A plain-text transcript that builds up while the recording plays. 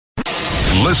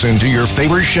Listen to your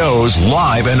favorite shows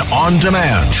live and on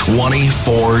demand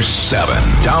 24/7.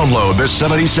 Download the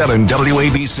 77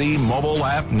 WABC mobile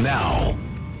app now.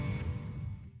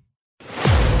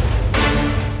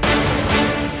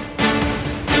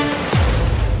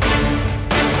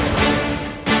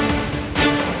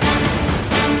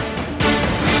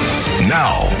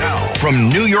 Now, from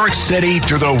New York City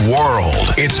to the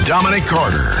world, it's Dominic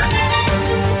Carter.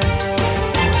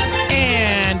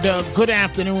 And good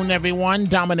afternoon, everyone.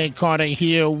 Dominic Carter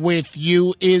here with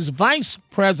you. Is Vice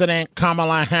President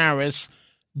Kamala Harris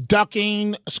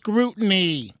ducking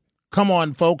scrutiny? Come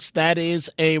on, folks. That is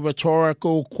a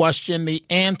rhetorical question. The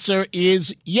answer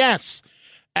is yes,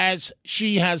 as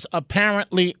she has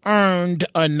apparently earned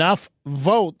enough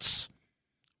votes.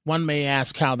 One may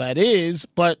ask how that is,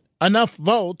 but enough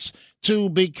votes to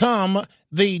become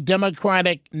the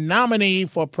Democratic nominee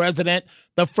for president,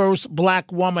 the first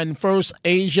black woman, first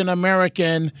Asian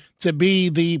American to be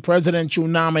the presidential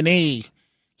nominee.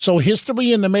 So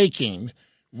history in the making.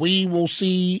 We will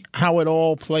see how it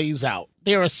all plays out.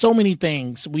 There are so many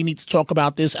things we need to talk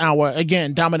about this hour.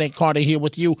 Again, Dominic Carter here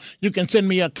with you. You can send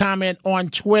me a comment on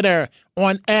Twitter,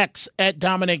 on X at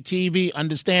Dominic TV.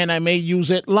 Understand I may use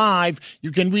it live.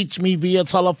 You can reach me via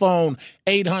telephone,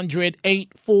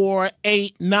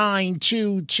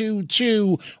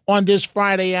 800-848-9222 on this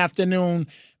Friday afternoon.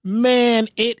 Man,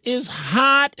 it is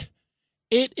hot.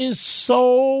 It is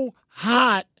so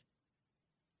hot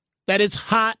that it's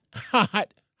hot,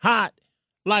 hot, hot.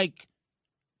 Like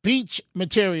beach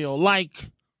material, like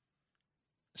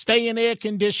stay in air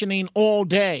conditioning all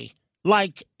day.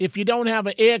 Like if you don't have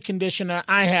an air conditioner,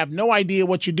 I have no idea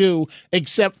what you do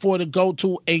except for to go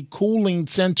to a cooling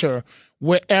center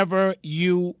wherever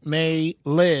you may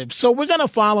live. So we're going to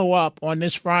follow up on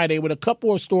this Friday with a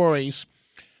couple of stories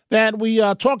that we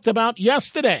talked about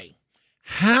yesterday.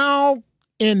 How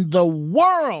in the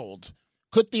world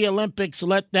could the Olympics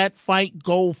let that fight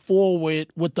go forward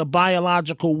with the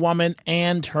biological woman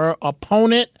and her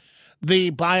opponent?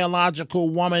 The biological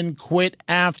woman quit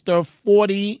after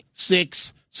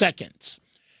 46 seconds.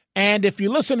 And if you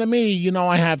listen to me, you know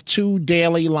I have two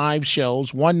daily live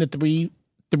shows, 1 to 3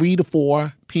 to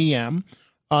 4 p.m.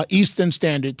 Eastern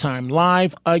Standard Time,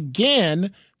 live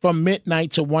again from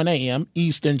midnight to 1 a.m.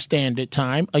 Eastern Standard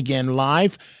Time, again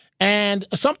live. And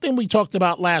something we talked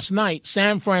about last night,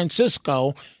 San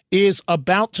Francisco is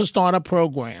about to start a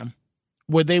program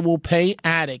where they will pay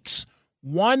addicts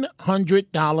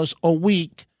 $100 a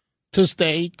week to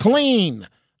stay clean.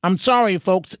 I'm sorry,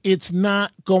 folks, it's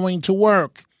not going to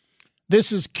work.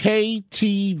 This is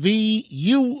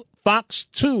KTVU Fox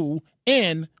 2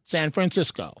 in San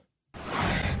Francisco.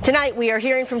 Tonight, we are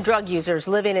hearing from drug users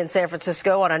living in San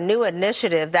Francisco on a new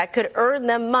initiative that could earn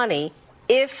them money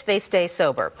if they stay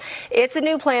sober. It's a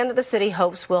new plan that the city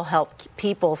hopes will help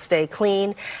people stay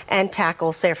clean and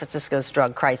tackle San Francisco's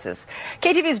drug crisis.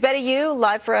 KTVU's Betty Yu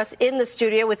live for us in the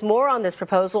studio with more on this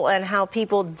proposal and how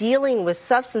people dealing with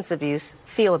substance abuse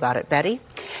feel about it. Betty?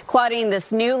 Claudine,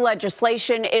 this new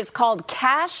legislation is called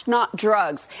Cash, Not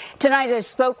Drugs. Tonight, I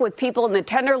spoke with people in the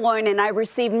Tenderloin, and I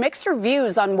received mixed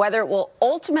reviews on whether it will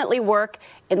ultimately work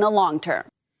in the long term.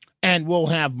 And we'll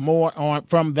have more on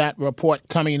from that report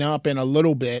coming up in a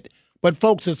little bit. But,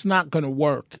 folks, it's not going to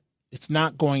work. It's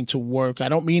not going to work. I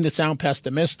don't mean to sound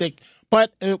pessimistic,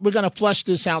 but we're going to flush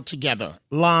this out together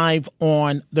live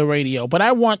on the radio. But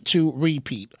I want to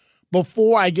repeat,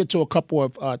 before I get to a couple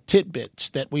of tidbits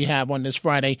that we have on this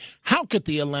Friday, how could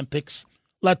the Olympics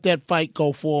let that fight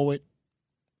go forward?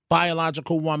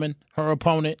 Biological woman, her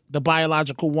opponent, the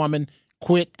biological woman,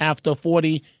 quit after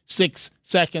 46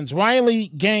 seconds.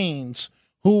 Riley Gaines,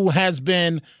 who has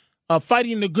been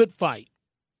fighting the good fight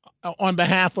on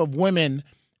behalf of women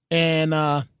and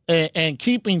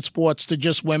keeping sports to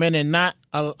just women and not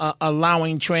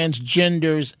allowing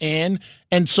transgenders in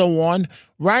and so on.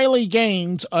 Riley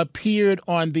Gaines appeared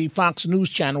on the Fox News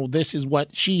channel. This is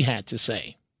what she had to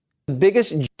say. The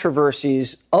biggest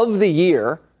controversies of the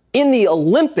year in the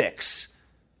Olympics,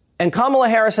 and Kamala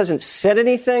Harris hasn't said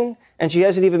anything, and she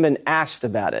hasn't even been asked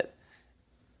about it.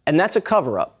 And that's a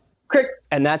cover-up.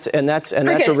 And that's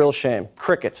a real shame.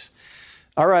 Crickets.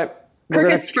 All right.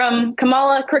 Crickets from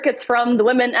Kamala, crickets from the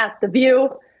women at The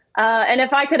View. And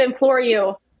if I could implore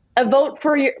you, a vote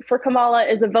for Kamala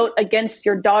is a vote against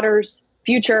your daughter's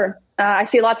future. I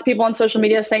see lots of people on social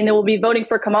media saying they will be voting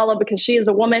for Kamala because she is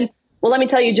a woman. Well, let me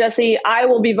tell you, Jesse, I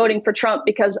will be voting for Trump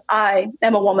because I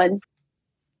am a woman.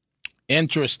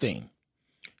 Interesting.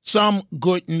 Some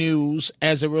good news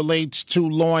as it relates to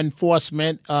law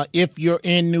enforcement. If you're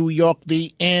in New York,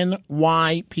 the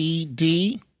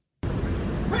NYPD.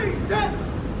 Reset.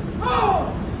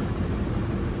 Oh!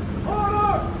 Order!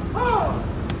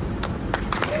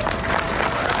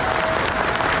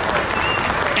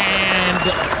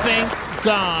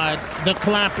 God, the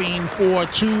clapping for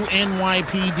 2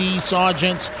 NYPD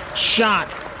sergeants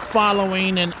shot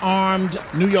following an armed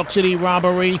New York City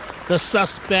robbery. The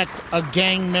suspect, a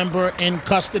gang member, in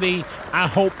custody. I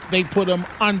hope they put him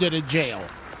under the jail.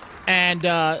 And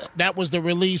that was the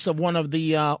release of one of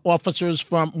the officers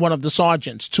from one of the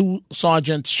sergeants. 2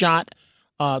 sergeants shot.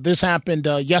 This happened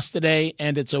yesterday,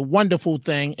 and it's a wonderful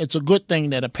thing. It's a good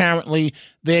thing that apparently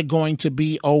they're going to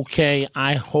be okay.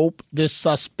 I hope this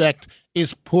suspect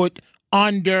is put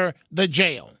under the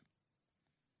jail.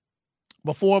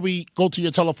 Before we go to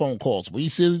your telephone calls, we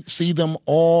see them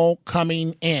all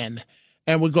coming in,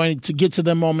 and we're going to get to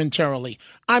them momentarily.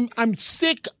 I'm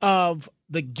sick of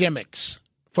the gimmicks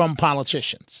from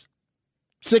politicians.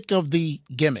 Sick of the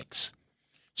gimmicks.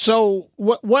 So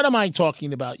what am I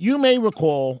talking about? You may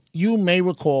recall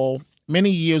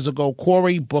many years ago,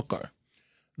 Cory Booker,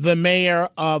 the mayor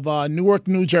of Newark,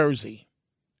 New Jersey.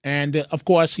 And, of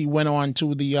course, he went on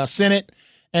to the Senate,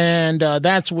 and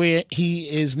that's where he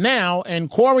is now. And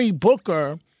Cory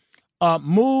Booker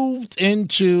moved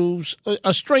into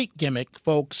a straight gimmick,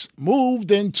 folks, moved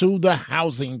into the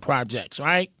housing projects,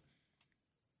 right?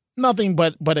 Nothing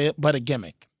but a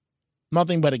gimmick.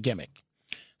 Nothing but a gimmick.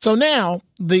 So now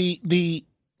the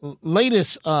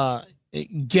latest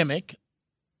gimmick,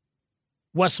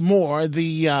 Wes Moore,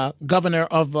 the governor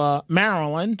of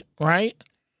Maryland, right?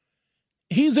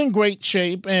 He's in great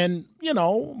shape, and,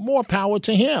 more power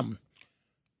to him.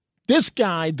 This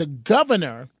guy, the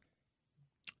governor,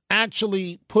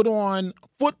 actually put on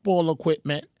football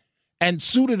equipment and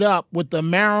suited up with the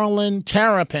Maryland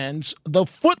Terrapins, the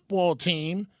football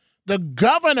team, the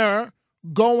governor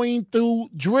going through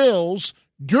drills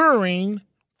during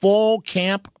fall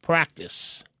camp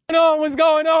practice. What's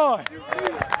going on?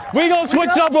 We're going to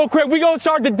switch up real quick. We're going to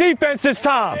start the defense this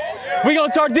time. We're going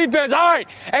to start defense. All right.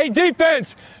 Hey,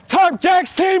 defense. Turp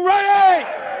Jack's team ready.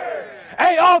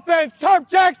 Hey, offense. Turp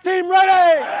Jack's team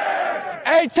ready.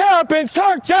 Hey, Terrapins.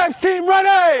 Turp Jack's team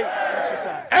ready.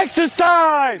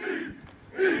 Exercise.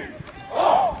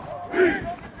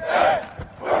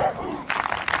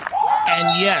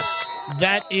 And yes,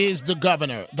 that is the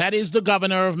governor. That is the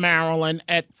governor of Maryland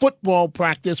at football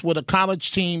practice with a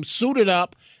college team suited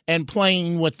up and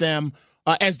playing with them.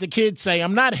 As the kids say,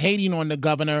 I'm not hating on the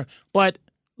governor, but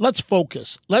let's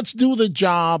focus. Let's do the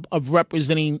job of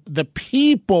representing the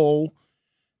people,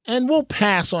 and we'll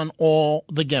pass on all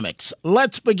the gimmicks.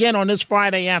 Let's begin on this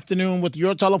Friday afternoon with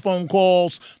your telephone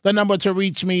calls. The number to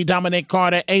reach me, Dominic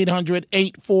Carter,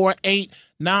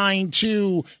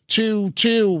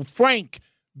 800-848-9222. Frank,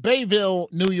 Bayville,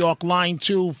 New York, line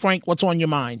 2. Frank, what's on your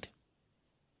mind?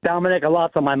 Dominic, a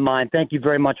lot's on my mind. Thank you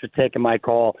very much for taking my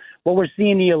call. What we're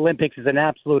seeing in the Olympics is an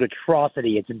absolute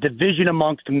atrocity. It's a division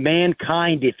amongst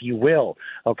mankind, if you will.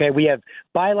 Okay, we have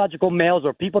biological males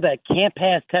or people that can't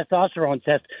pass testosterone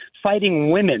tests fighting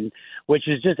women, which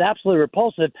is just absolutely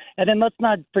repulsive. And then let's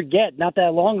not forget, not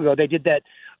that long ago, they did that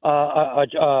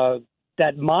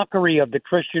that mockery of the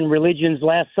Christian religion's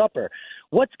Last Supper.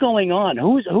 What's going on?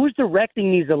 Who's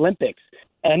directing these Olympics?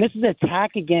 And this is an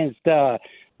attack against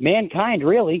mankind,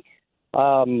 really.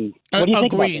 What do you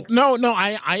think about this? No,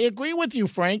 I agree with you,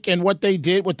 Frank, and what they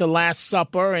did with the Last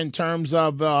Supper in terms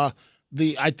of the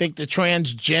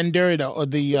transgender,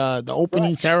 the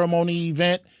opening ceremony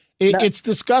event. It's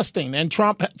disgusting, and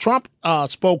Trump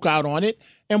spoke out on it,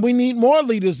 and we need more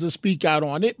leaders to speak out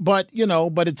on it. But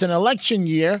it's an election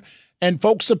year, and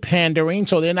folks are pandering,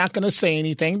 so they're not going to say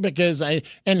anything because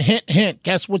and hint,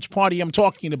 guess which party I'm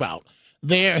talking about.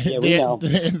 They're out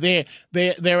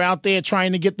there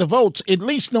trying to get the votes. At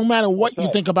least, no matter what you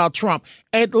think about Trump,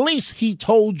 at least he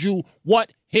told you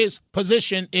what his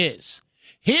position is.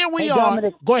 Here we are.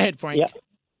 Dominic, go ahead, Frank. Yeah.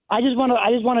 I just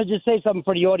want to say something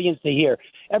for the audience to hear.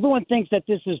 Everyone thinks that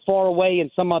this is far away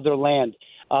in some other land.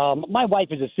 My wife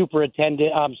is a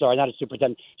superintendent. I'm sorry, not a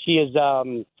superintendent. She is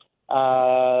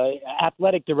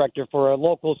athletic director for a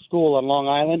local school on Long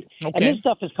Island. Okay. And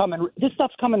this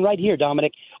stuff's coming right here,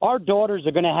 Dominic. Our daughters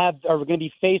are going to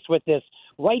be faced with this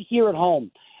right here at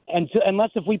home,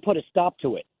 unless if we put a stop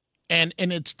to it. And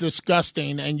it's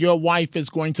disgusting. And your wife is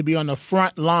going to be on the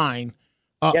front line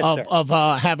of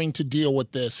having to deal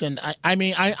with this. And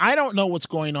I don't know what's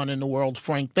going on in the world,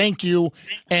 Frank. Thank you.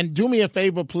 And do me a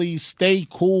favor, please stay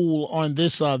cool on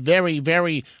this very,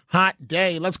 very hot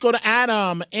day. Let's go to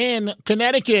Adam in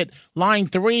Connecticut, line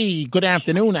 3. Good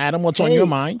afternoon, Adam. What's on your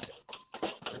mind?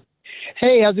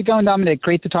 Hey, how's it going, Dominic?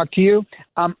 Great to talk to you.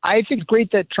 I think it's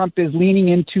great that Trump is leaning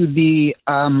into the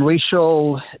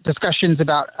racial discussions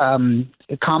about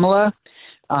Kamala.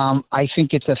 I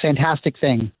think it's a fantastic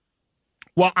thing.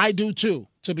 Well, I do too.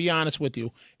 to be honest with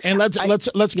you. And let's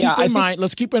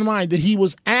keep in mind that he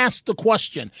was asked the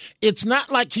question. It's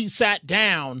not like he sat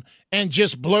down and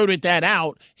just blurted that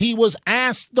out. He was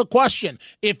asked the question.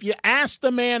 If you ask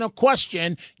the man a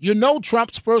question, you know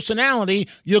Trump's personality,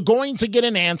 you're going to get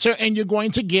an answer, and you're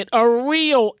going to get a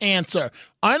real answer.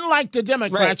 Unlike the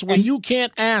Democrats, where you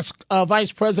can't ask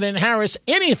Vice President Harris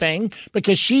anything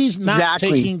because she's not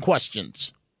taking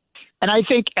questions. And I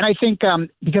think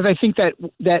because I think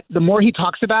that the more he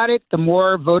talks about it, the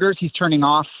more voters he's turning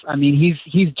off. I mean,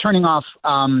 he's turning off,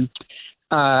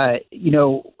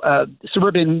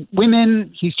 suburban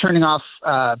women. He's turning off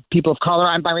people of color.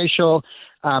 I'm biracial.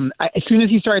 As soon as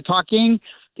he started talking,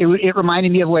 it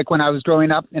reminded me of like when I was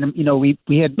growing up, and we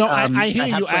had. No, I hear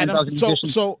you, Adam.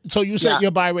 So you said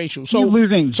you're biracial. So you're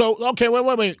losing. So okay,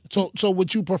 wait. So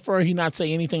would you prefer he not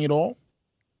say anything at all?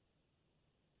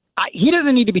 He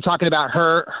doesn't need to be talking about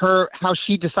her how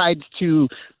she decides to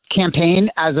campaign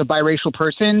as a biracial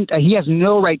person. He has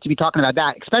no right to be talking about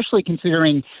that, especially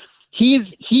considering he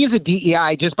is a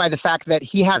DEI just by the fact that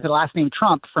he has the last name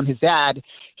Trump from his dad.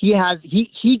 He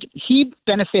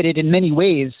benefited in many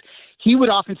ways. He would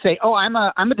often say, "Oh, I'm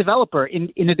a developer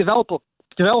in a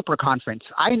developer conference.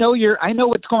 I know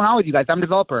what's going on with you guys. I'm a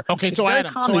developer." Okay, so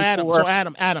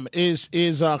Adam, is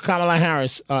Kamala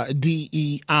Harris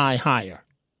DEI hire?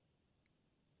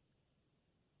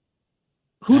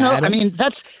 Who knows? I mean,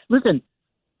 listen.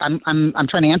 I'm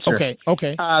trying to answer. Okay.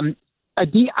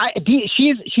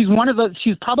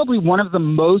 She's probably one of the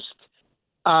most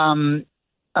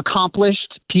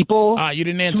accomplished people. You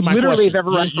didn't answer my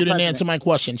question. You didn't answer my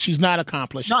question. She's not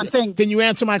accomplished. No, I'm saying, can you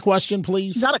answer my question,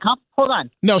 please? She's not accomplished. Hold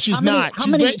on. No, she's not.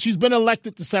 She's been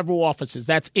elected to several offices.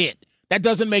 That's it. That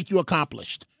doesn't make you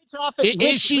accomplished.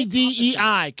 Is she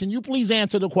DEI? Can you please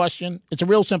answer the question? It's a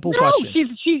real simple question.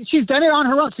 No, she's done it on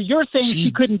her own. So you're saying she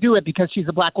couldn't do it because she's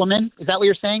a black woman? Is that what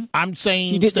you're saying? I'm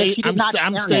saying,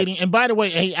 I'm stating. And by the way,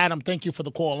 hey Adam, thank you for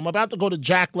the call. I'm about to go to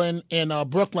Jacqueline in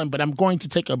Brooklyn, but I'm going to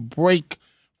take a break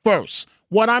first.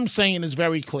 What I'm saying is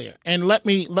very clear, and let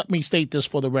me state this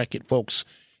for the record, folks.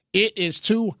 It is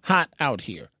too hot out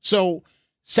here. So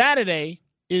Saturday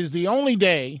is the only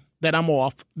day that I'm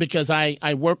off because I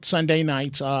work Sunday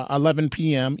nights, 11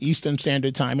 p.m. Eastern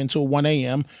Standard Time until 1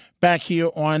 a.m. back here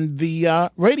on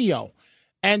the radio.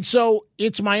 And so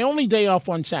it's my only day off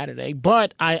on Saturday,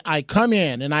 but I come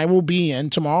in and I will be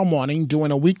in tomorrow morning doing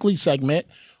a weekly segment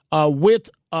with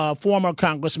former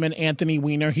Congressman Anthony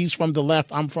Weiner. He's from the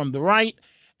left. I'm from the right.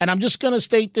 And I'm just going to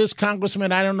state this,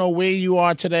 Congressman, I don't know where you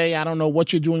are today. I don't know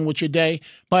what you're doing with your day,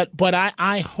 but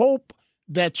I hope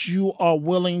that you are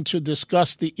willing to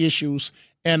discuss the issues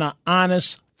in an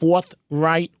honest,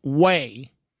 forthright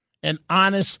way, an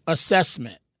honest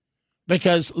assessment.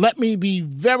 Because let me be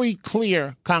very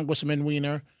clear, Congressman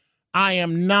Weiner, I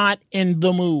am not in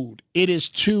the mood. It is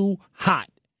too hot.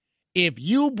 If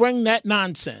you bring that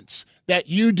nonsense that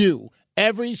you do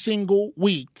every single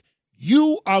week,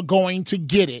 you are going to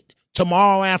get it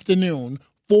tomorrow afternoon,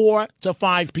 4 to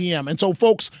 5 p.m. And so,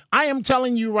 folks, I am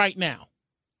telling you right now,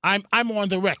 I'm on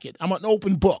the record. I'm an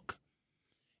open book.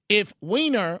 If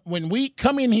Weiner, when we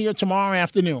come in here tomorrow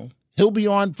afternoon, he'll be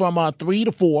on from 3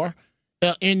 to 4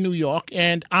 in New York,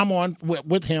 and I'm on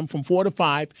with him from 4 to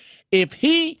 5. If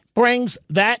he brings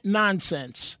that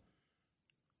nonsense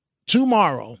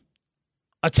tomorrow,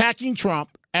 attacking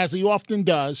Trump, as he often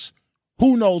does,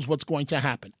 who knows what's going to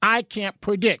happen? I can't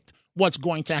predict what's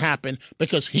going to happen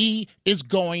because he is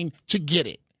going to get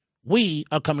it. We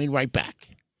are coming right back.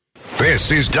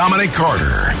 This is Dominic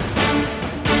Carter.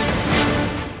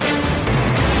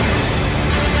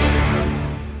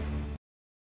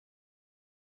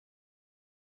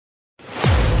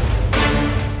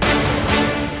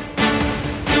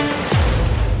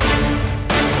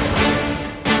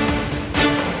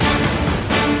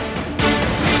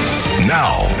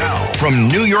 Now, from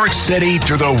New York City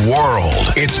to the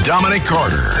world, it's Dominic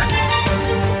Carter.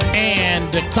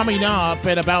 And coming up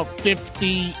at about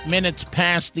 50 minutes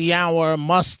past the hour,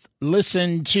 must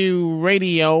listen to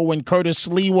radio when Curtis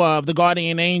Lewa of the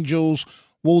Guardian Angels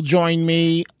will join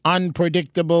me.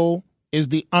 Unpredictable is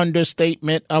the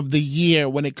understatement of the year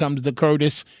when it comes to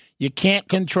Curtis. You can't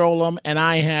control him, and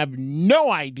I have no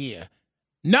idea,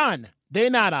 none, de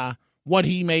nada, what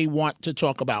he may want to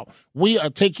talk about. We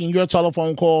are taking your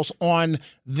telephone calls on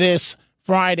this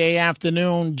Friday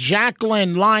afternoon.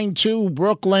 Jacqueline, line 2,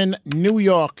 Brooklyn, New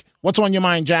York. What's on your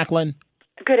mind, Jacqueline?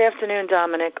 Good afternoon,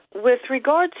 Dominic. With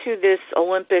regard to this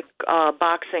Olympic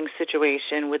boxing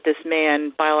situation with this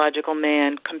man, biological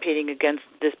man, competing against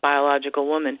this biological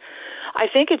woman, I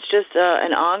think it's just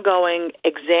an ongoing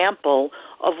example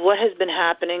of what has been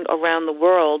happening around the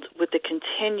world with the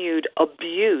continued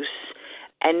abuse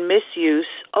and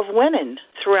misuse of women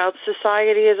throughout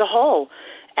society as a whole.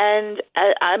 And,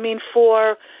 I mean,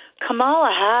 for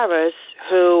Kamala Harris,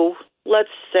 who, let's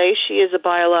say she is a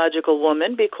biological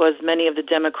woman, because many of the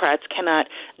Democrats cannot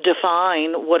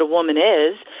define what a woman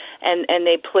is, and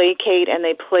they placate and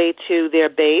they play to their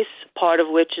base, part of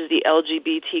which is the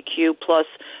LGBTQ plus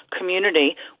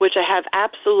community, which I have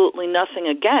absolutely nothing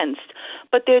against.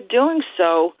 But they're doing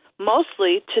so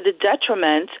mostly to the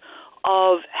detriment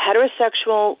of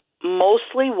heterosexual,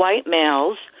 mostly white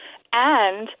males,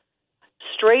 and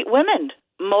straight women,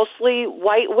 mostly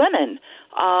white women.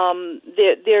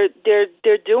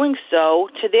 They're doing so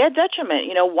to their detriment.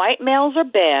 You know, white males are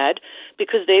bad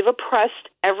because they've oppressed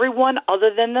everyone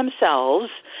other than themselves.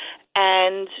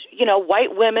 And, you know,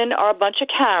 white women are a bunch of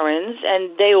Karens,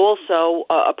 and they also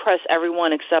oppress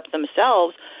everyone except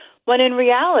themselves, when in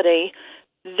reality,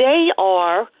 they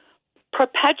are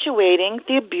perpetuating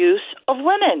the abuse of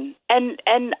women. And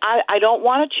I don't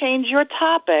want to change your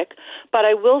topic, but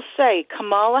I will say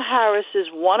Kamala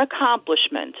Harris's one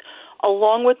accomplishment,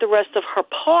 along with the rest of her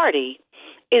party,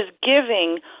 is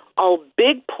giving a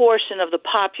big portion of the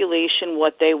population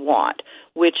what they want,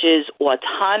 which is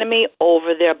autonomy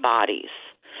over their bodies.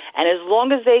 And as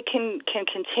long as they can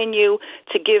continue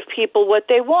to give people what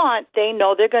they want, they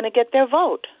know they're going to get their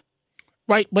vote.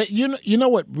 Right, but you know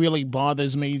what really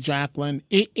bothers me, Jacqueline?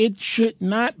 It should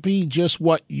not be just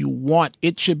what you want.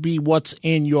 It should be what's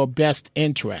in your best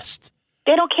interest.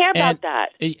 They don't care about that.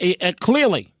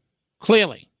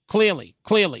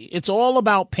 Clearly. It's all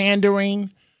about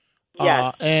pandering.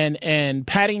 Yes. And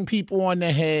patting people on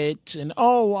the head and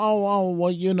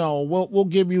well, you know, we'll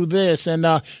give you this, and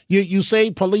you say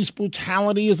police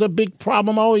brutality is a big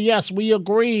problem. Oh yes, we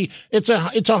agree. It's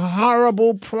a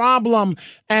horrible problem,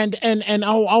 and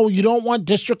you don't want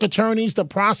district attorneys to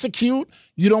prosecute.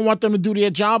 You don't want them to do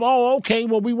their job. Oh, okay,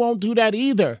 well we won't do that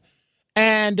either.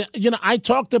 And, you know, I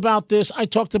talked about this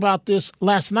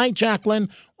last night, Jacqueline,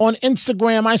 on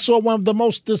Instagram. I saw one of the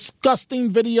most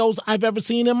disgusting videos I've ever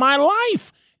seen in my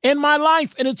life. And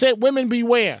it said, women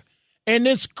beware. And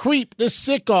this creep, this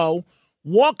sicko,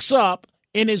 walks up.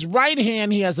 In his right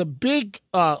hand, he has a big,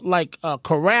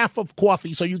 carafe of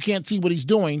coffee, so you can't see what he's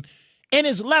doing. In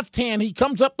his left hand, he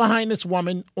comes up behind this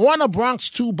woman on a Bronx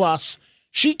 2 bus.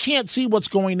 She can't see what's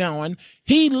going on.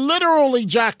 He literally,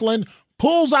 Jacqueline,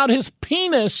 pulls out his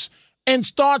penis and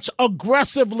starts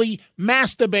aggressively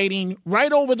masturbating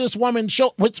right over this woman's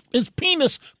show with his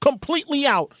penis completely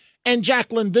out. And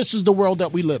Jacqueline, this is the world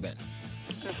that we live in.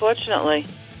 Unfortunately.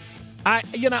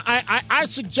 I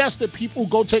suggest that people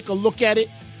go take a look at it,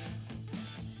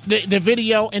 the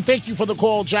video, and thank you for the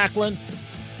call, Jacqueline.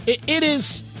 It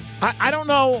is, I don't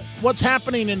know what's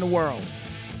happening in the world.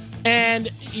 And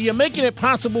you're making it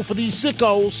possible for these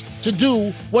sickos to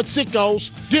do what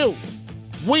sickos do.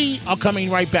 We are coming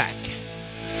right back.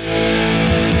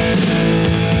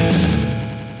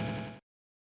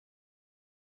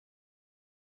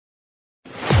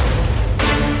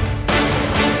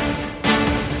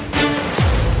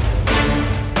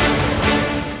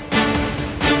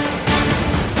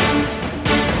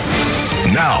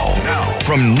 Now,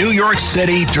 from New York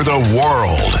City to the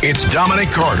world, it's Dominic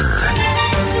Carter.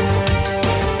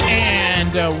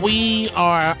 And we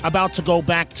are about to go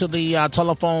back to the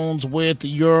telephones with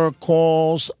your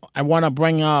calls. I want to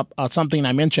bring up something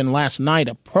I mentioned last night,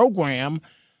 a program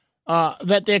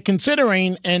that they're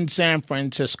considering in San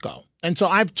Francisco. And so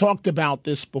I've talked about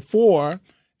this before,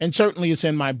 and certainly it's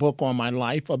in my book on my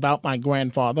life, about my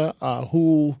grandfather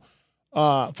who,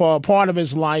 for a part of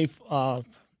his life,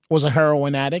 was a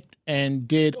heroin addict and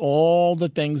did all the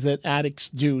things that addicts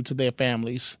do to their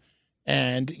families.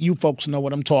 And you folks know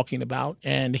what I'm talking about.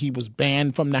 And he was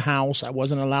banned from the house. I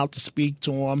wasn't allowed to speak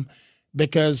to him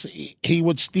because he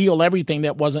would steal everything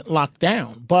that wasn't locked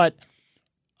down. But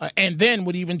and then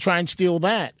would even try and steal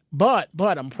that. But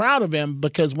I'm proud of him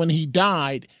because when he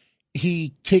died,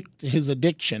 he kicked his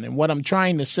addiction. And what I'm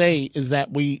trying to say is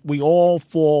that we all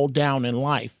fall down in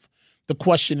life. The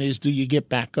question is, do you get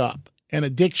back up? And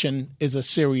addiction is a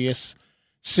serious,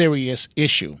 serious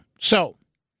issue. So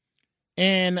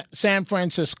in San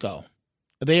Francisco,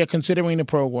 they are considering a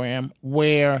program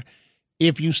where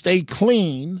if you stay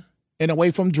clean and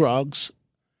away from drugs,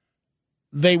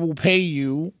 they will pay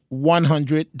you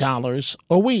 $100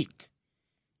 a week.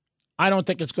 I don't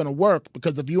think it's going to work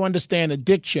because if you understand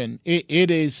addiction, it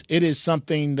is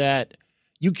something that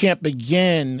you can't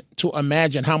begin to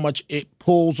imagine how much it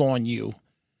pulls on you,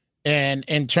 and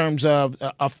in terms of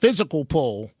a physical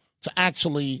pull to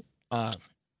actually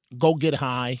go get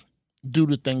high, do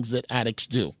the things that addicts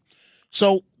do.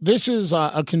 So this is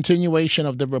a continuation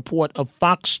of the report of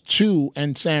Fox 2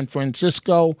 in San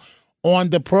Francisco on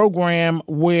the program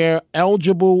where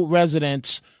eligible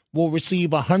residents will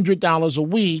receive $100 a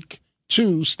week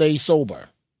to stay sober.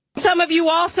 Some of you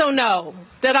also know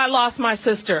that I lost my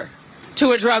sister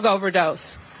to a drug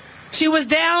overdose. She was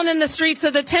down in the streets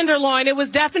of the Tenderloin. It was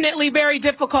definitely very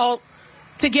difficult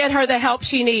to get her the help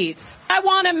she needs. I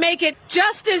want to make it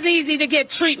just as easy to get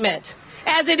treatment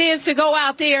as it is to go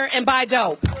out there and buy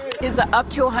dope. Is up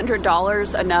to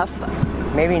 $100 enough?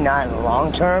 Maybe not in the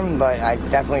long term, but I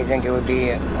definitely think it would be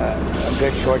a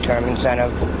good short-term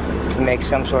incentive to make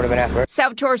some sort of an effort.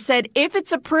 Salvatore said if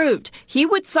it's approved, he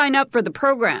would sign up for the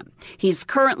program. He's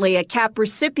currently a CAP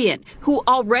recipient who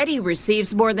already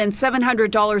receives more than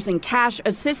 $700 in cash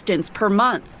assistance per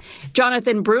month.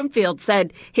 Jonathan Broomfield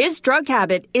said his drug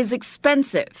habit is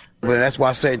expensive. But that's why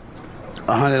I said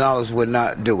 $100 would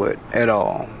not do it at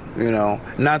all. You know,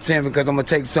 not saying because I'm going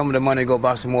to take some of the money and go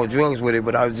buy some more drugs with it,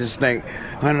 but I was just think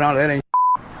 $100, that ain't.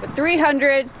 But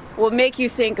 $300 will make you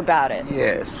think about it.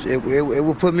 Yes, it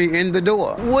will put me in the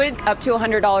door. Would up to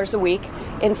 $100 a week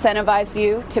incentivize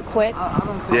you to quit?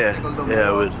 Yeah,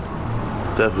 it would.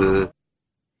 Definitely.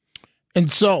 And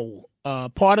so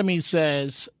part of me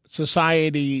says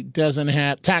society doesn't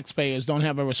have, taxpayers don't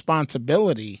have a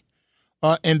responsibility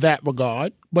in that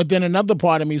regard. But then another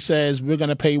part of me says we're going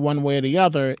to pay one way or the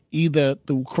other, either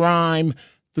through crime,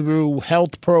 through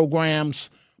health programs,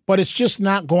 but it's just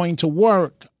not going to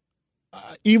work.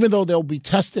 Even though they'll be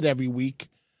tested every week,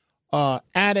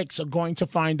 addicts are going to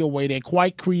find a way. They're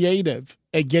quite creative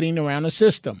at getting around the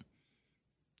system.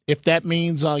 If that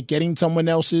means getting someone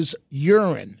else's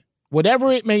urine, whatever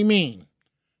it may mean.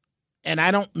 And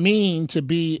I don't mean to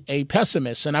be a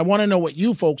pessimist, and I want to know what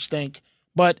you folks think,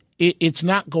 but it's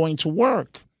not going to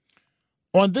work.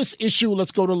 On this issue,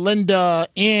 let's go to Linda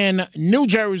in New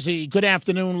Jersey. Good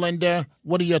afternoon, Linda.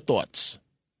 What are your thoughts?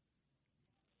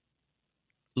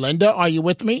 Linda, are you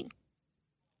with me?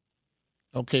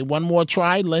 Okay, one more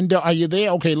try. Linda, are you there?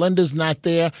 Okay, Linda's not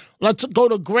there. Let's go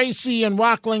to Gracie in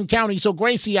Rockland County. So,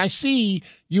 Gracie, I see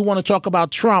you want to talk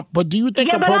about Trump, but do you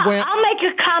think a program... I'll make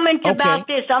a comment about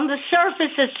this. On the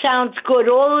surface, it sounds good.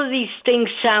 All of these things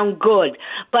sound good,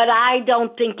 but I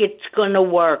don't think it's going to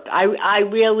work. I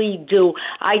really do.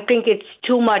 I think it's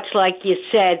too much, like you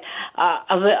said,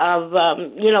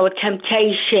 a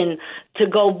temptation to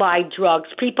go buy drugs.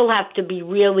 People have to be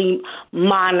really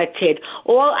monitored.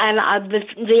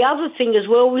 The other thing is,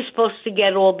 where are we supposed to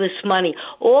get all this money?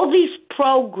 All these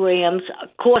programs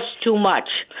cost too much,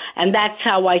 and that's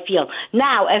how I feel.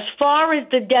 Now, as far as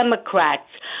the Democrats,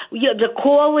 the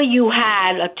caller you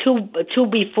had, two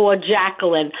before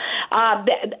Jacqueline,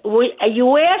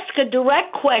 you ask a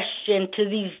direct question to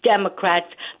these Democrats,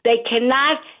 they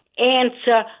cannot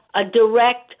answer a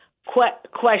direct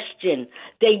question.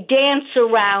 They dance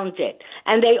around it,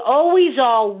 and they always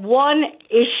are one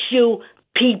issue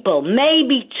people,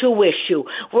 maybe two issue.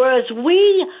 Whereas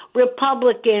we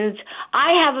Republicans,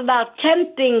 I have about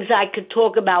 10 things I could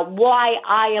talk about why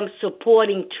I am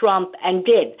supporting Trump and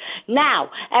did. Now,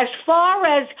 as far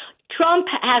as Trump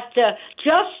has to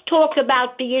just talk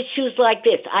about the issues like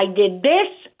this, I did this,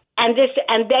 and this,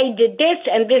 and they did this,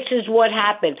 and this is what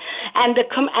happened. And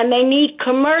they need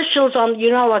commercials on,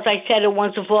 as I said it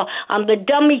once before, on the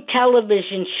dummy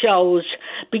television shows,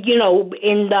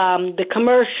 in the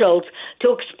commercials,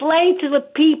 to explain to the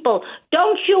people,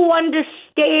 don't you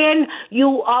understand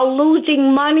you are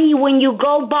losing money when you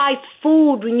go buy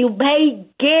food, when you pay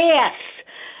gas?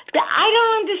 I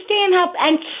don't understand how,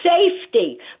 and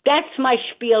safety. That's my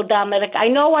spiel, Dominic. I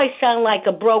know I sound like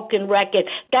a broken record.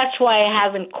 That's why I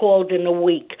haven't called in a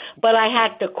week. But I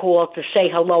had to call to say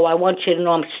hello. I want you to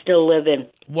know I'm still living.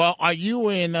 Well, are you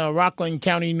in Rockland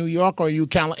County, New York, or are you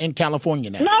in California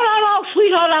now? No,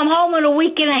 sweetheart. I'm home in a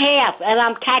week and a half, and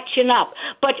I'm catching up.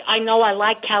 But I know I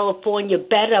like California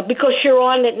better because you're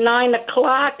on at 9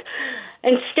 o'clock.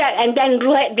 And then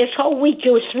this whole week it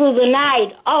was through the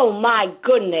night. Oh, my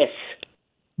goodness.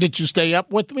 Did you stay up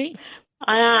with me?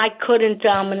 I couldn't,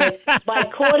 Dominic. By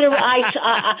quarter,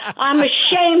 I'm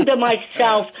ashamed of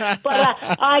myself. But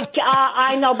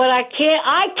I know, but I can't.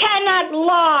 I cannot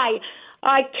lie.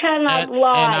 I cannot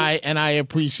lie. And I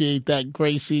appreciate that,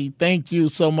 Gracie. Thank you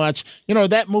so much.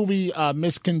 That movie,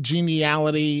 Miss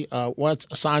Congeniality,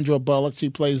 Sandra Bullock, she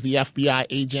plays the FBI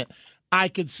agent. I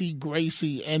could see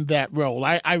Gracie in that role.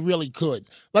 I really could.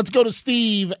 Let's go to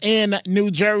Steve in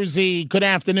New Jersey. Good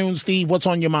afternoon, Steve. What's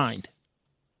on your mind?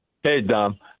 Hey,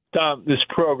 Dom. Dom, this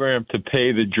program to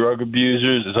pay the drug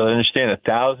abusers, as I understand,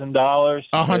 $1,000?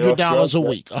 $100 a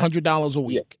week. $100 a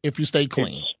week if you stay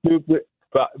clean. It's stupid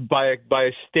by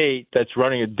a state that's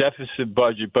running a deficit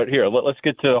budget. But here, let's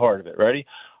get to the heart of it. Ready?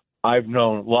 I've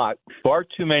known far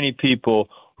too many people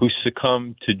who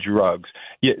succumb to drugs.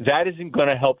 Yeah, that isn't going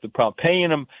to help the problem. Paying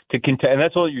them to continue, and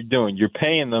that's all you're doing. You're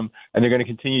paying them, and they're going to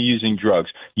continue using drugs.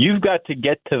 You've got to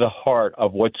get to the heart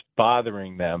of what's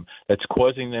bothering them that's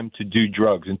causing them to do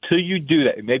drugs. Until you do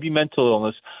that, it may be mental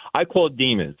illness. I call it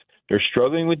demons. They're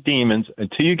struggling with demons.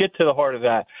 Until you get to the heart of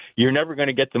that, you're never going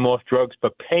to get them off drugs,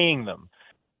 but paying them.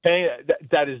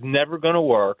 That is never going to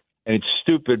work. And it's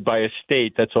stupid by a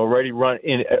state that's already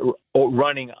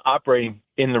operating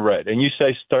in the red. And you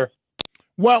say, sir?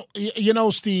 Well,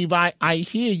 Steve, I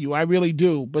hear you. I really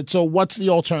do. But so what's the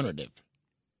alternative?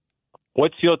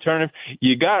 What's the alternative?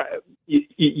 You don't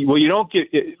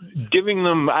giving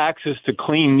them access to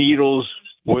clean needles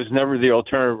was never the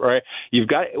alternative, right? You've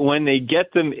got, when they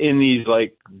get them in these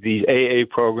AA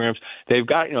programs, they've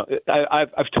got,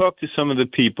 I've talked to some of the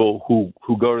people who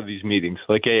go to these meetings,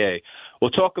 like AA. We'll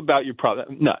talk about your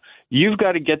problem. No, you've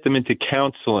got to get them into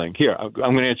counseling. Here, I'm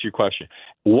going to answer your question.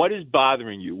 What is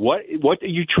bothering you? What are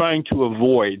you trying to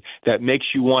avoid that makes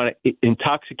you want to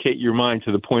intoxicate your mind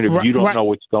to the point of you don't know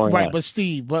what's going on? Right, but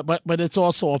Steve, but it's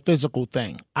also a physical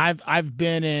thing. I've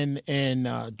been in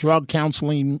drug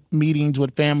counseling meetings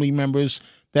with family members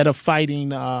that are fighting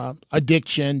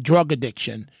drug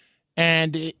addiction,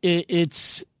 and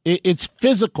it's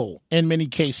physical in many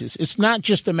cases. It's not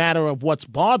just a matter of what's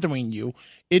bothering you.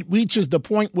 It reaches the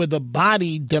point where the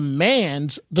body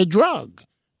demands the drug.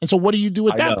 And so what do you do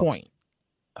at that point?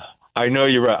 I know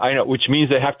you're right. I know, which means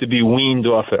they have to be weaned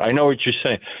off it. I know what you're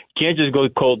saying. You can't just go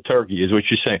cold turkey is what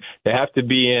you're saying. They have to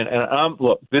be in. And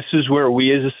look, this is where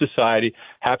we as a society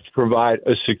have to provide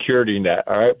a security net.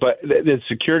 All right. But the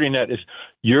security net is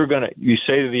you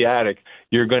say to the addict,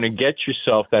 you're going to get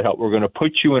yourself that help. We're going to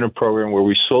put you in a program where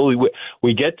we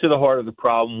get to the heart of the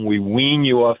problem. We wean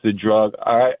you off the drug.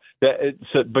 All right.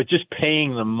 But just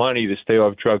paying them money to stay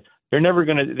off drugs, they're never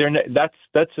going to,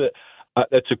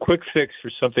 that's a quick fix for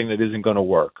something that isn't going to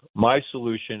work. My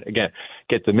solution, again,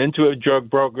 get them into a drug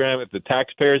program. If the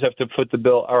taxpayers have to foot the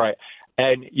bill, all right.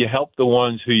 And you help the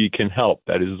ones who you can help.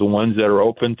 That is the ones that are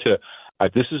open to,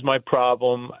 this is my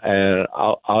problem, and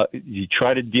you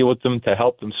try to deal with them to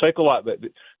help them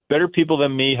psychologically. Better people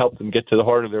than me help them get to the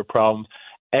heart of their problems.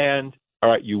 And,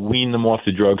 all right, you wean them off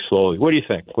the drugs slowly. What do you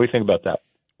think? What do you think about that?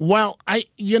 Well, I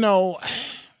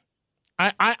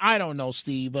don't know,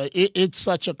 Steve. It's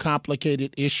such a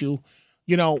complicated issue.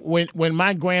 When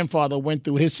my grandfather went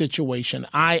through his situation,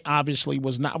 I obviously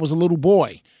was not. I was a little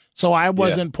boy, so I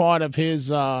wasn't part of his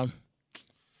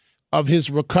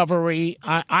recovery.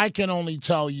 I can only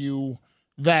tell you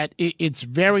that it's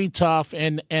very tough,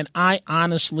 and I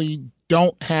honestly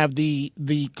don't have the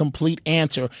complete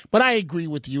answer. But I agree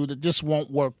with you that this won't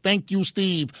work. Thank you,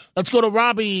 Steve. Let's go to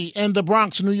Robbie in the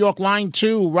Bronx, New York, line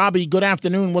 2. Robbie, good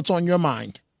afternoon. What's on your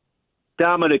mind?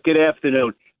 Dominic, good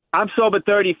afternoon. I'm sober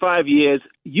 35 years.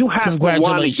 You have to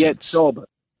want to get sober.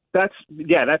 That's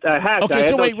I had. Okay,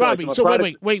 so wait, Robbie. So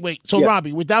wait. So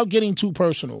Robbie, without getting too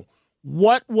personal,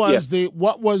 what was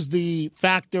the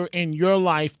factor in your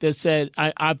life that said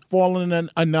I've fallen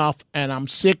enough and I'm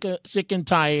sick and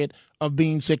tired of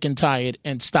being sick and tired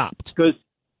and stopped? Because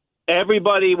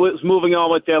everybody was moving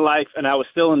on with their life and I was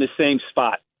still in the same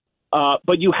spot.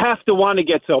 But you have to want to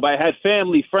get sober. I had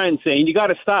family, friends saying, you got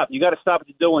to stop. You got to stop what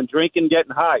you're doing, drinking,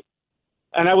 getting high.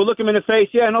 And I would look them in the face,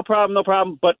 yeah, no problem.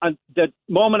 But the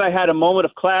moment I had a moment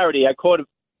of clarity, I caught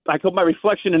my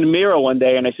reflection in the mirror one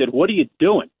day and I said, what are you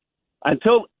doing?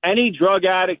 Until any drug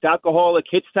addict, alcoholic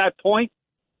hits that point,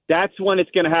 that's when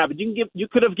it's going to happen. You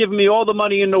could have given me all the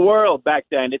money in the world back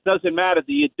then. It doesn't matter.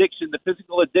 The addiction, the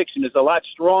physical addiction is a lot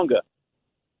stronger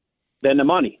than the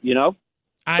money,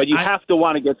 But you have to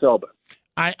want to get sober.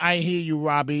 I hear you,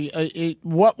 Robbie.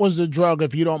 What was the drug,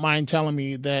 if you don't mind telling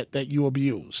me, that you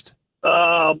abused?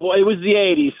 Boy, it was the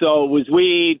 80s, so it was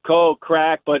weed, coke,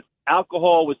 crack, but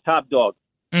alcohol was top dog.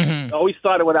 Mm-hmm. It always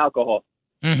started with alcohol.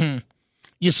 Mm-hmm.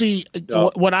 You see,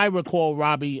 what I recall,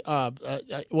 Robbie,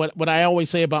 what I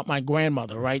always say about my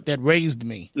grandmother, right, that raised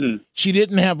me, she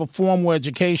didn't have a formal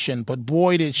education, but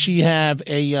boy, did she have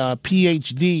a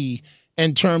PhD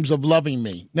in terms of loving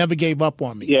me, never gave up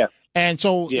on me. Yeah. And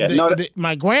so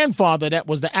my grandfather, that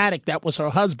was the addict, that was her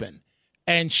husband.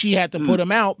 And she had to put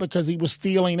him out because he was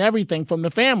stealing everything from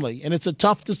the family. And it's a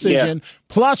tough decision. Yeah.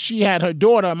 Plus, she had her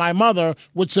daughter, my mother,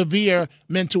 with severe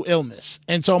mental illness.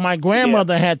 And so my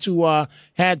grandmother had to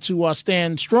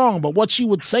stand strong. But what she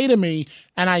would say to me,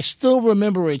 and I still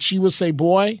remember it, she would say,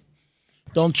 boy,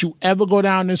 Don't you ever go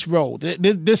down this road.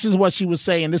 This is what she would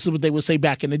say, and this is what they would say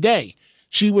back in the day.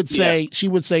 She would say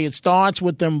it starts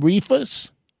with them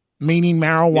reefers, meaning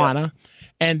marijuana,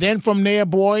 and then from there,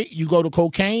 boy, you go to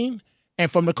cocaine, and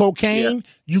from the cocaine,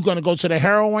 you're going to go to the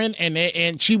heroin,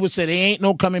 and she would say there ain't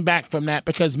no coming back from that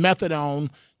because methadone,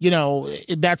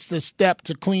 that's the step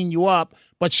to clean you up.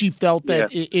 But she felt that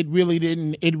it really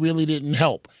didn't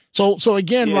help. So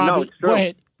again, Robbie, go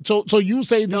ahead. So you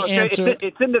say the answer.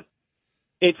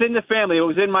 It's in the family. It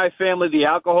was in my family, the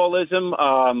alcoholism.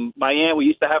 My aunt, we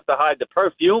used to have to hide the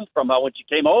perfume from her when she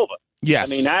came over. Yes.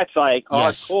 I mean, that's like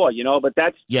hardcore, but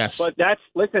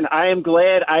listen, I am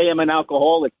glad I am an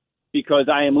alcoholic because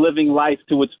I am living life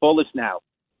to its fullest now.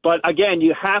 But again,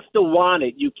 you have to want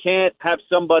it. You can't have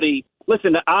somebody,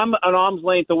 listen, I'm an arm's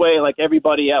length away like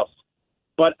everybody else,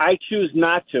 but I choose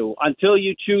not to. Until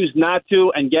you choose not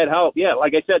to and get help. Yeah,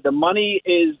 like I said, the money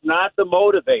is not the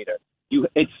motivator.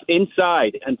 It's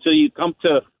inside until you come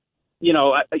to,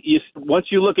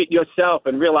 once you look at yourself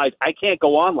and realize I can't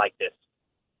go on like this,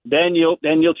 then you'll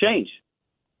change.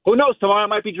 Who knows? Tomorrow I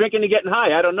might be drinking and getting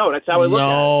high. I don't know. That's how I look at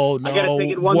it. I got to take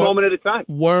it one moment at a time.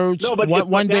 One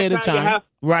day at a time.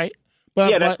 Right.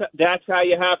 That's how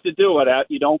you have to do it.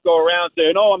 You don't go around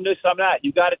saying, "Oh, I'm this, I'm that."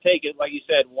 You got to take it, like you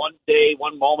said, one day,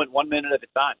 one moment, 1 minute at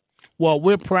a time. Well,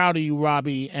 we're proud of you,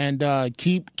 Robbie, and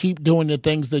keep doing the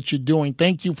things that you're doing.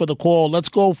 Thank you for the call. Let's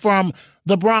go from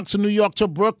the Bronx of New York to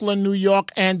Brooklyn, New York,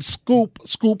 and Scoop.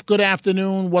 Scoop, good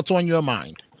afternoon. What's on your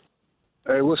mind?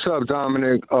 Hey, what's up,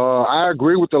 Dominic? I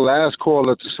agree with the last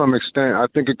caller to some extent. I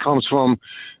think it comes from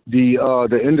the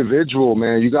individual,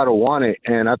 man. You got to want it,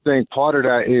 and I think part of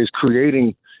that is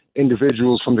creating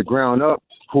individuals from the ground up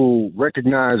who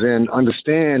recognize and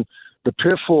understand the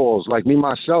pitfalls. Like me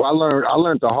myself, I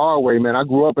learned the hard way, man. I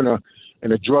grew up in a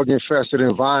drug infested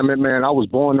environment, man. I was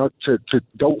born up to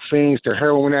dope fiends, to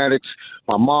heroin addicts,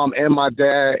 my mom and my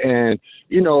dad, and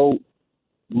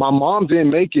my mom didn't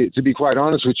make it, to be quite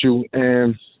honest with you.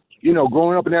 And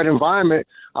growing up in that environment,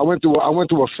 I went through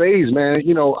a phase, man.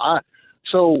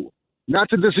 So not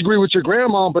to disagree with your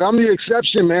grandma, but I'm the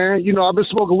exception, man. I've been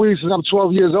smoking weed since I'm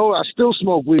 12 years old. I still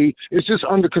smoke weed. It's just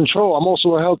under control. I'm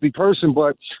also a healthy person,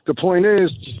 but the point is,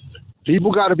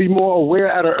 people got to be more aware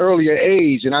at an earlier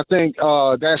age, and I think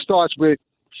that starts with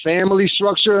family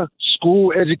structure,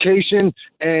 school education,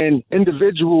 and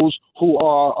individuals who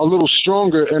are a little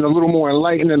stronger and a little more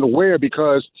enlightened and aware,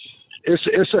 because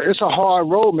it's a hard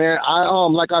road, man.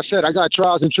 Like I said, I got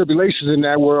trials and tribulations in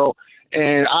that world,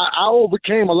 and I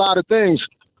overcame a lot of things.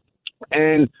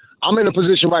 And I'm in a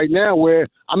position right now where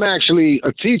I'm actually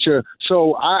a teacher,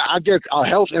 so I get a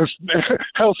health and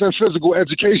physical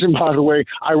education, by the way,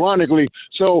 ironically.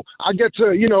 So I get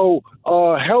to,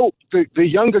 help the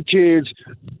younger kids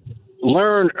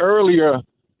learn earlier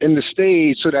in the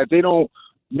stage so that they don't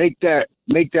make that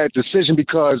decision,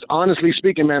 because honestly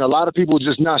speaking, man, a lot of people are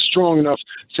just not strong enough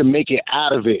to make it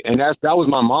out of it. And that was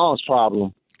my mom's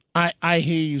problem. I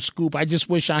hear you, Scoop. I just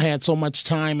wish I had so much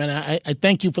time, and I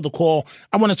thank you for the call.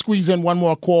 I want to squeeze in one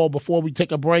more call before we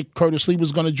take a break. Curtis Lee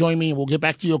was going to join me, and we'll get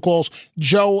back to your calls.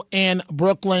 Joe in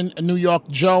Brooklyn, New York.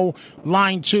 Joe,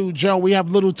 line 2. Joe, we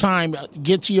have little time.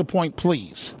 Get to your point,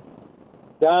 please.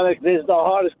 Dominic, this is the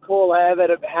hardest call I ever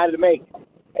had to make.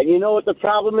 And you know what the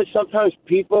problem is? Sometimes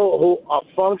people who are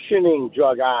functioning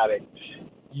drug addicts.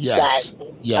 Yes.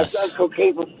 I've done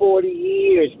cocaine for 40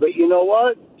 years, but you know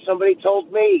what? Somebody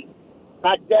told me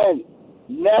back then,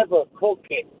 never cook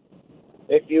it.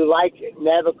 If you like it,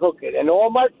 never cook it. And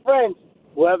all my friends,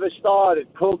 whoever started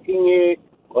cooking it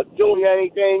or doing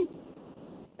anything,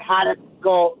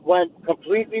 went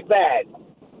completely bad.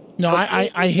 No,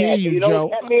 I hear you, Joe.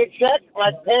 Kept me in check.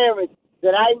 My parents,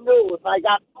 that I knew if I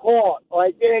got caught or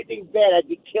I did anything bad, I'd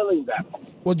be killing them.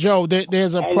 Well, Joe,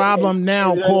 there's a problem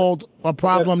now called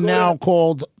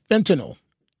fentanyl.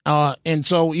 And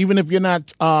so even if you're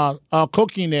not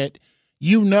cooking it,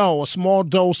 a small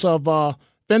dose of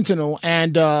fentanyl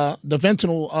and the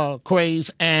fentanyl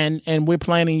craze, and we're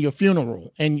planning your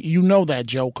funeral. And you know that,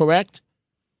 Joe, correct?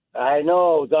 I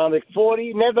know, Dominic.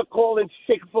 40, never calling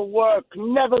sick for work,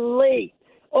 never late.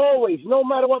 Always, no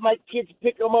matter what, my kids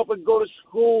pick them up and go to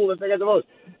school if I got the most.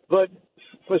 But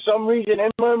for some reason, in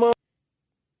my mind,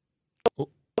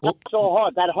 so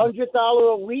hard. That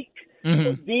 $100 a week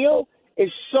deal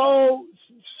is so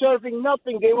serving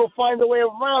nothing. They will find a way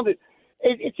around it.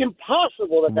 It's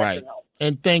impossible that can help.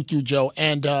 And thank you, Joe.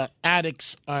 And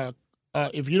addicts,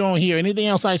 if you don't hear anything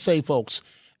else I say, folks,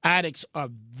 addicts are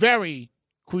very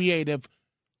creative,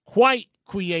 quite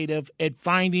creative at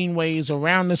finding ways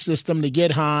around the system to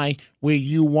get high where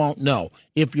you won't know.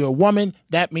 If you're a woman,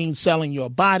 that means selling your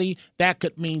body. That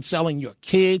could mean selling your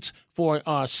kids for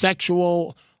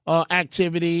sexual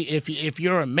activity. If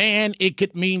you're a man, it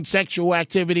could mean sexual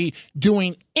activity,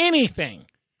 doing anything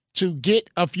to get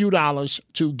a few dollars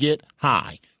to get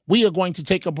high. We are going to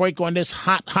take a break on this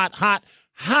hot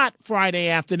Friday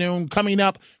afternoon. Coming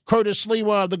up, Curtis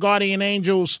Lewa of the Guardian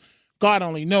Angels. God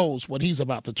only knows what he's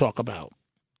about to talk about.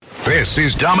 This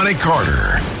is Dominic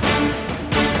Carter.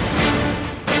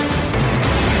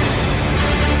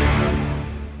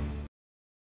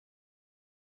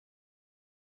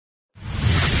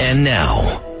 And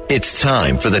now, it's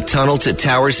time for the Tunnel to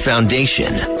Towers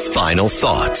Foundation Final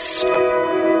Thoughts.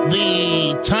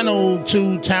 The Tunnel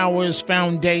to Towers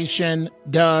Foundation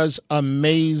does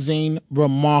amazing,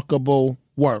 remarkable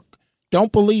work.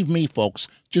 Don't believe me, folks.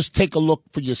 Just take a look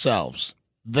for yourselves.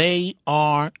 They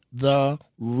are the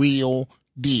real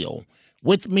deal.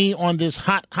 With me on this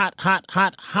hot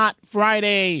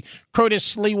Friday,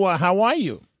 Curtis Lewa, how are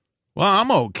you? Well,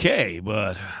 I'm okay,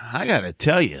 but I got to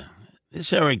tell you,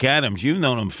 this Eric Adams, you've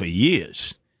known him for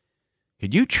years.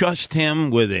 Could you trust him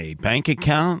with a bank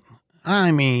account?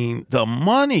 I mean, the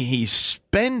money he's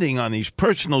spending on these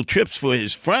personal trips for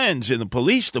his friends in the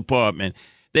police department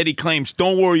that he claims,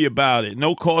 don't worry about it,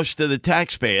 no cost to the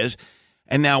taxpayers.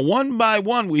 And now one by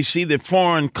one, we see that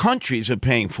foreign countries are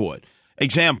paying for it.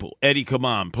 Example, Eddie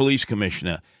Kaman, police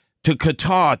commissioner, to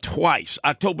Qatar twice,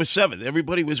 October 7th.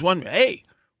 Everybody was wondering, hey,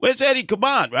 where's Eddie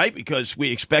Kaman, right? Because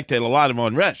we expected a lot of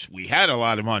unrest. We had a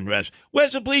lot of unrest.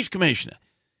 Where's the police commissioner?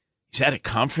 He's at a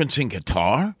conference in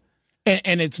Qatar?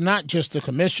 And it's not just the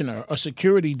commissioner. A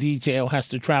security detail has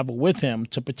to travel with him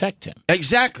to protect him.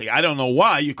 Exactly. I don't know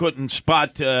why you couldn't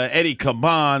spot Eddie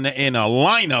Kaman in a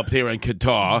lineup there in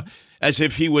Qatar as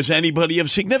if he was anybody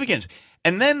of significance.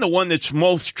 And then the one that's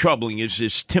most troubling is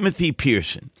this Timothy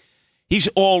Pearson. He's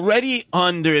already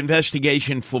under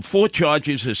investigation for 4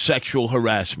 charges of sexual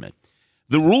harassment.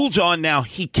 The rules are now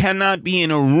he cannot be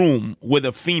in a room with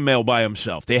a female by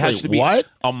himself. There has to be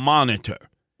a monitor.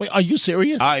 Wait, are you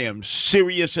serious? I am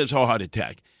serious as a heart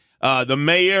attack. The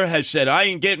mayor has said, I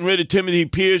ain't getting rid of Timothy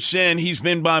Pearson. He's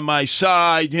been by my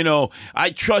side. You know,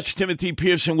 I trust Timothy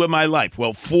Pearson with my life.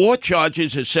 Well, 4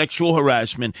 charges of sexual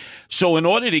harassment. So in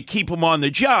order to keep him on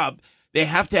the job, they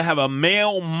have to have a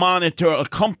male monitor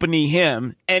accompany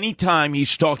him anytime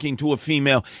he's talking to a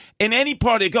female in any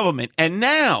part of government. And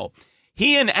now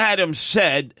he and Adams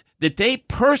said that they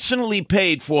personally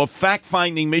paid for a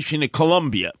fact-finding mission to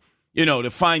Colombia, you know, to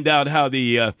find out how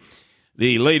the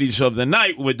ladies of the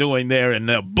night were doing there in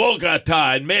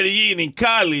Bogota and Medellin and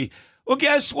Cali. Well,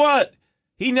 guess what?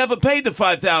 He never paid the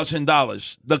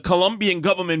 $5,000. The Colombian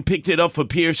government picked it up for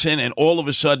Pearson, and all of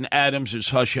a sudden Adams is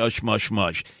hush, hush, mush,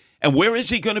 mush. And where is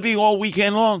he going to be all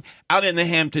weekend long? Out in the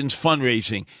Hamptons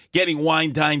fundraising, getting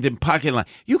wine dined in parking lot.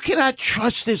 You cannot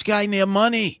trust this guy near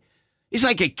money. He's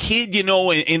like a kid, you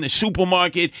know, in the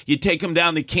supermarket. You take him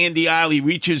down the candy aisle. He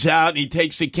reaches out and he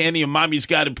takes the candy, and mommy's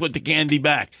got to put the candy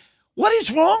back. What is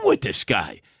wrong with this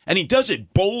guy? And he does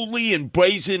it boldly and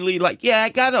brazenly, like, yeah, I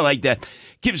got it like that.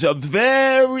 Gives a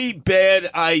very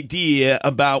bad idea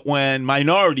about when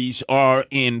minorities are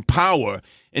in power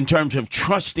in terms of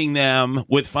trusting them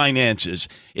with finances.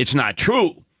 It's not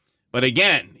true. But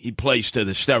again, he plays to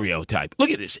the stereotype. Look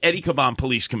at this. Eddie Kaman,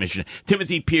 police commissioner.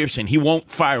 Timothy Pearson, he won't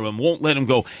fire him, won't let him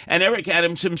go. And Eric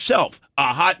Adams himself,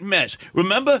 a hot mess.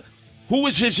 Remember, who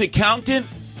was his accountant?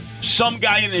 Some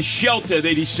guy in a shelter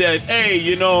that he said, hey,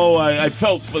 you know, I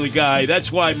felt for the guy.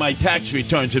 That's why my tax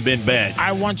returns have been bad.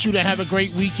 I want you to have a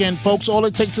great weekend, folks. All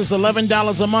it takes is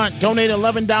 $11 a month. Donate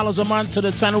 $11 a month to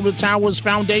the Tunnel to Towers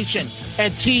Foundation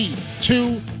at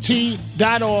T2T.org.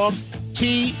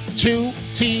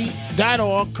 T2T.org.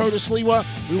 Curtis Lewa.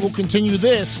 We will continue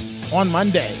this on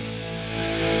Monday.